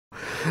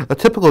A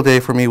typical day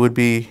for me would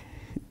be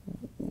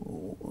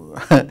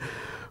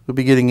would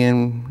be getting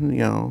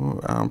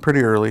in,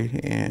 pretty early,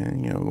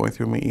 and going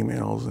through my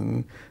emails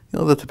and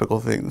the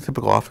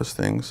typical office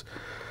things.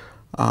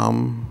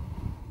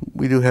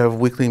 We do have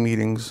weekly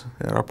meetings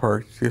at our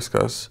park to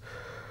discuss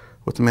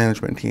with the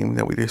management team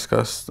that we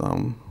discuss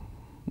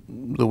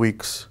the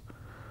week's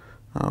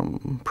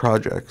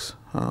projects,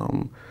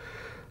 and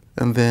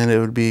then it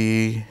would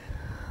be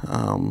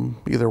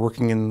either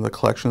working in the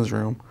collections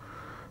room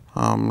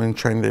and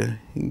trying to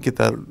get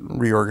that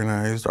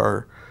reorganized,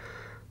 or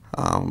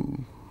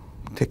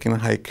taking a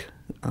hike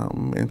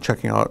and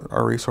checking out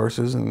our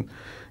resources, and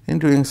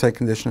doing site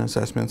condition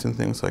assessments and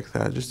things like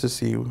that, just to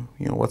see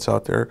what's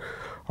out there,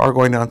 or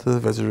going down to the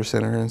visitor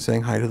center and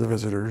saying hi to the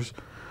visitors,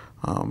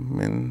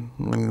 and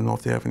letting them know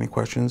if they have any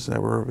questions,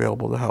 that we're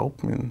available to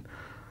help. And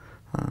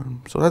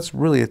so that's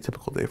really a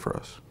typical day for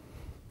us,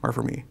 or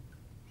for me.